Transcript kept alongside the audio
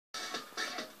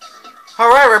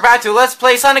Alright, we're back to Let's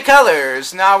Play Sonic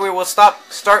Colors. Now we will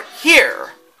start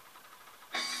here.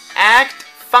 Act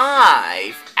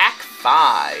 5. Act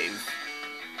 5.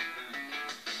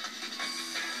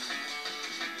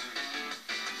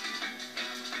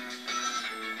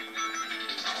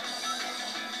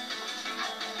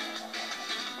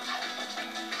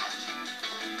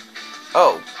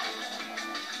 Oh.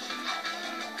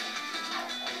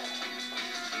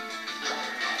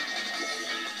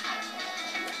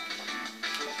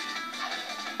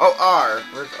 Oh, R.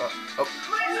 Where's R? Oh.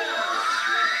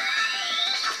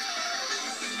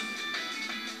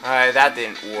 Alright, that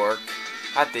didn't work.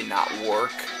 That did not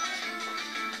work.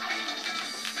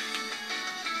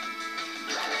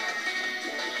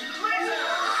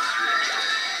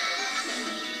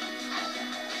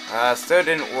 Still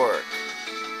didn't work.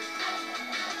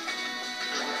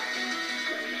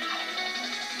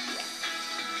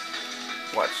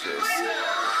 Watch this.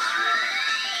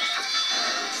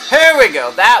 Here we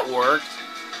go. That worked.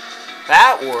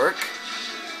 That worked.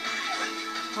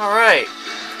 Alright.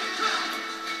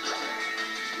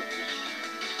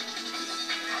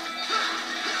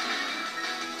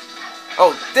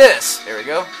 Oh, this. There we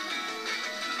go.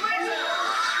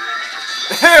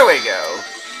 There we go.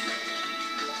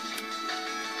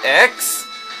 X.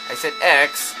 I said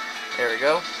X. There we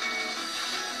go.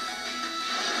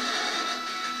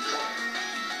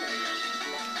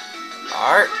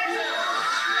 R.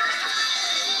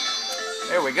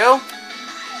 There we go.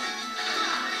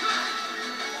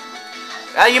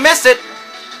 Ah, you missed it.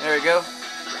 There we go.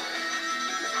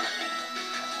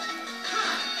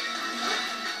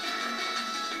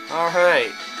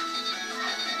 Alright.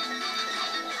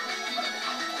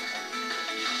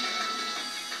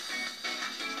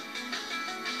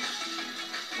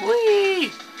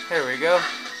 Whee! There we go.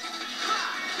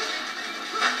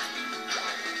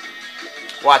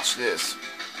 Watch this.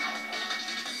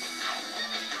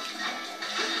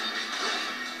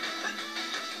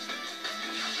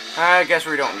 I guess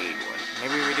we don't need one.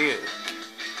 Maybe we do.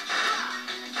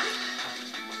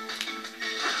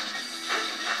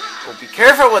 Well, be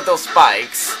careful with those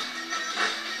spikes.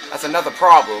 That's another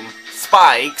problem.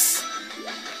 Spikes.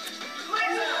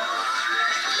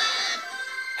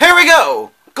 Here we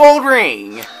go! Gold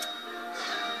ring!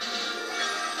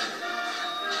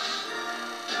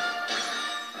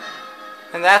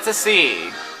 And that's a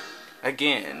C.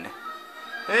 Again.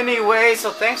 Anyway,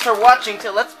 so thanks for watching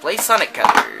till Let's Play Sonic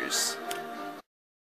Colors.